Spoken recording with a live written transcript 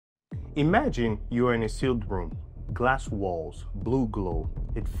Imagine you are in a sealed room, glass walls, blue glow.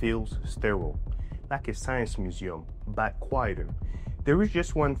 It feels sterile, like a science museum, but quieter. There is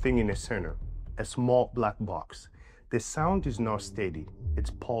just one thing in the center, a small black box. The sound is not steady, it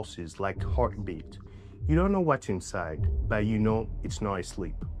pulses like heartbeat. You don't know what's inside, but you know it's not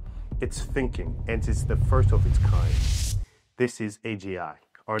asleep. It's thinking, and it's the first of its kind. This is AGI,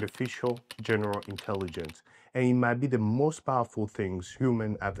 Artificial General Intelligence, and it might be the most powerful things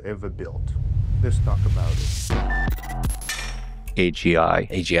humans have ever built. Let's talk about it. AGI.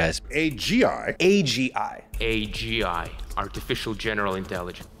 AGI, Artificial General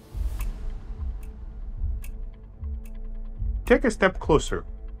Intelligence. Take a step closer.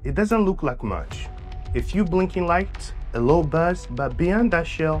 It doesn't look like much. A few blinking lights, a low buzz, but beyond that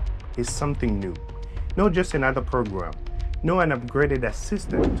shell is something new. Not just another program, not an upgraded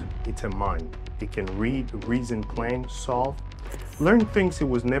assistant. It's a mind. It can read, reason, plan, solve, learn things it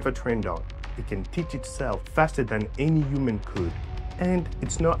was never trained on. It can teach itself faster than any human could. And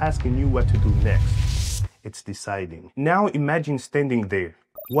it's not asking you what to do next. It's deciding. Now imagine standing there,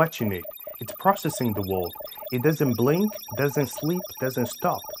 watching it. It's processing the world. It doesn't blink, doesn't sleep, doesn't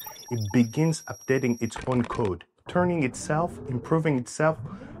stop. It begins updating its own code, turning itself, improving itself.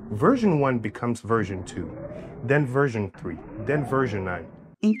 Version 1 becomes version 2, then version 3, then version 9.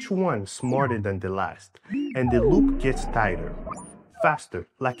 Each one smarter than the last. And the loop gets tighter, faster,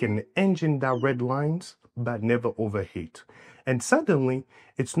 like an engine that redlines but never overheat. And suddenly,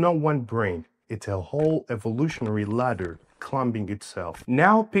 it's not one brain, it's a whole evolutionary ladder climbing itself.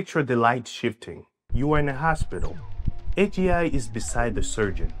 Now picture the light shifting. You are in a hospital. AGI is beside the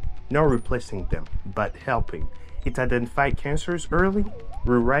surgeon, not replacing them, but helping. It identifies cancers early,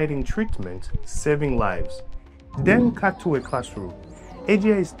 rewriting treatments, saving lives. Then cut to a classroom.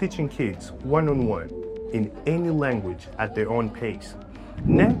 AGI is teaching kids one-on-one in any language at their own pace.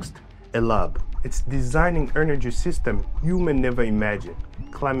 Next, a lab. It's designing energy system human never imagined.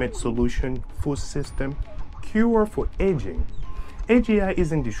 Climate solution, food system, cure for aging. AGI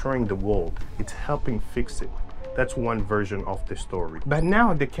isn't destroying the world, it's helping fix it. That's one version of the story. But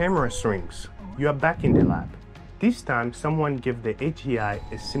now the camera swings. You are back in the lab. This time, someone gave the AGI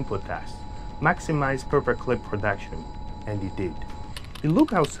a simple task. Maximize Paperclip production. And it did. You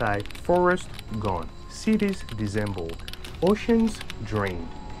look outside, forest gone, cities disassembled, oceans drained.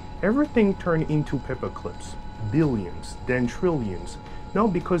 Everything turned into paperclips. Billions, then trillions.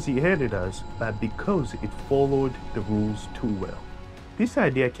 Not because he hated us, but because it followed the rules too well. This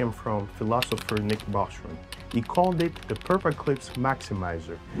idea came from philosopher Bostrom. He called it the Paperclip's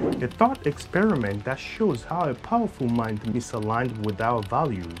Maximizer, a thought experiment that shows how a powerful mind misaligned with our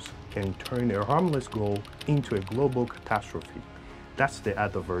values can turn a harmless goal into a global catastrophe. That's the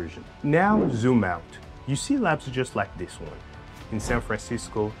other version. Now zoom out. You see labs just like this one. In San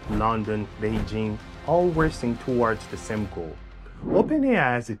Francisco, London, Beijing, all racing towards the same goal. OpenAI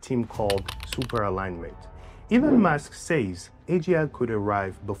has a team called Superintelligence. Elon Musk says AGI could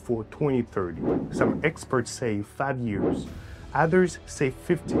arrive before 2030. Some experts say 5 years, others say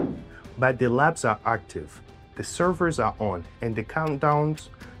 50. But the labs are active, the servers are on, and the countdowns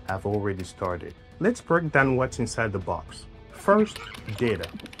have already started. Let's break down what's inside the box. First, data.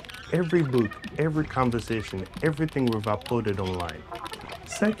 Every book, every conversation, everything we've uploaded online.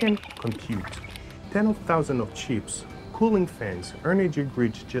 Second, compute. 10,000 of chips, cooling fans, energy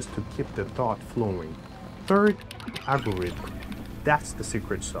grids just to keep the thought flowing. Third, algorithm. That's the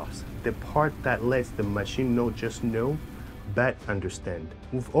secret sauce, the part that lets the machine not just know, but understand.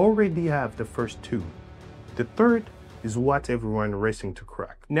 We've already have the first two. The third is what everyone racing to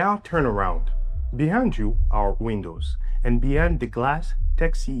crack. Now turn around. Behind you are windows, and behind the glass,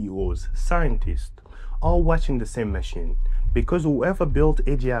 tech CEOs, scientists, all watching the same machine. Because whoever built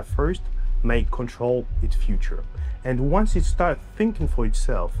AGI first may control its future. And once it starts thinking for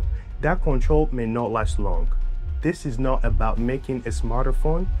itself, that control may not last long. This is not about making a smarter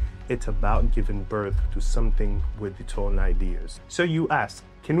phone, it's about giving birth to something with its own ideas. So you ask,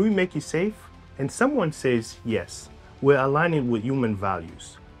 can we make it safe? And someone says, yes, we're aligning with human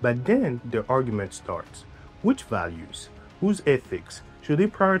values. But then the argument starts. Which values? Whose ethics? Should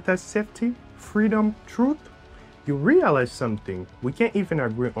it prioritize safety, freedom, truth? You realize something, we can't even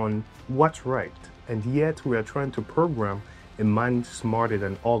agree on what's right. And yet we are trying to program a mind smarter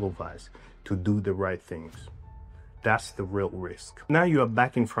than all of us to do the right things. That's the real risk. Now you are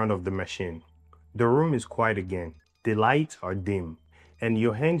back in front of the machine. The room is quiet again. The lights are dim, and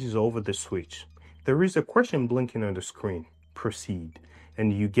your hand is over the switch. There is a question blinking on the screen. Proceed.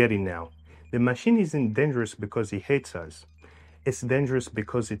 And you get it now. The machine isn't dangerous because it hates us. It's dangerous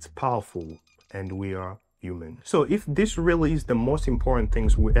because it's powerful, and we are human. So if this really is the most important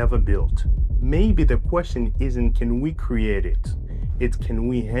things we ever built, maybe the question isn't can we create it? It's can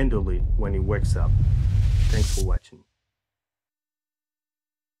we handle it when it wakes up? Thanks for watching.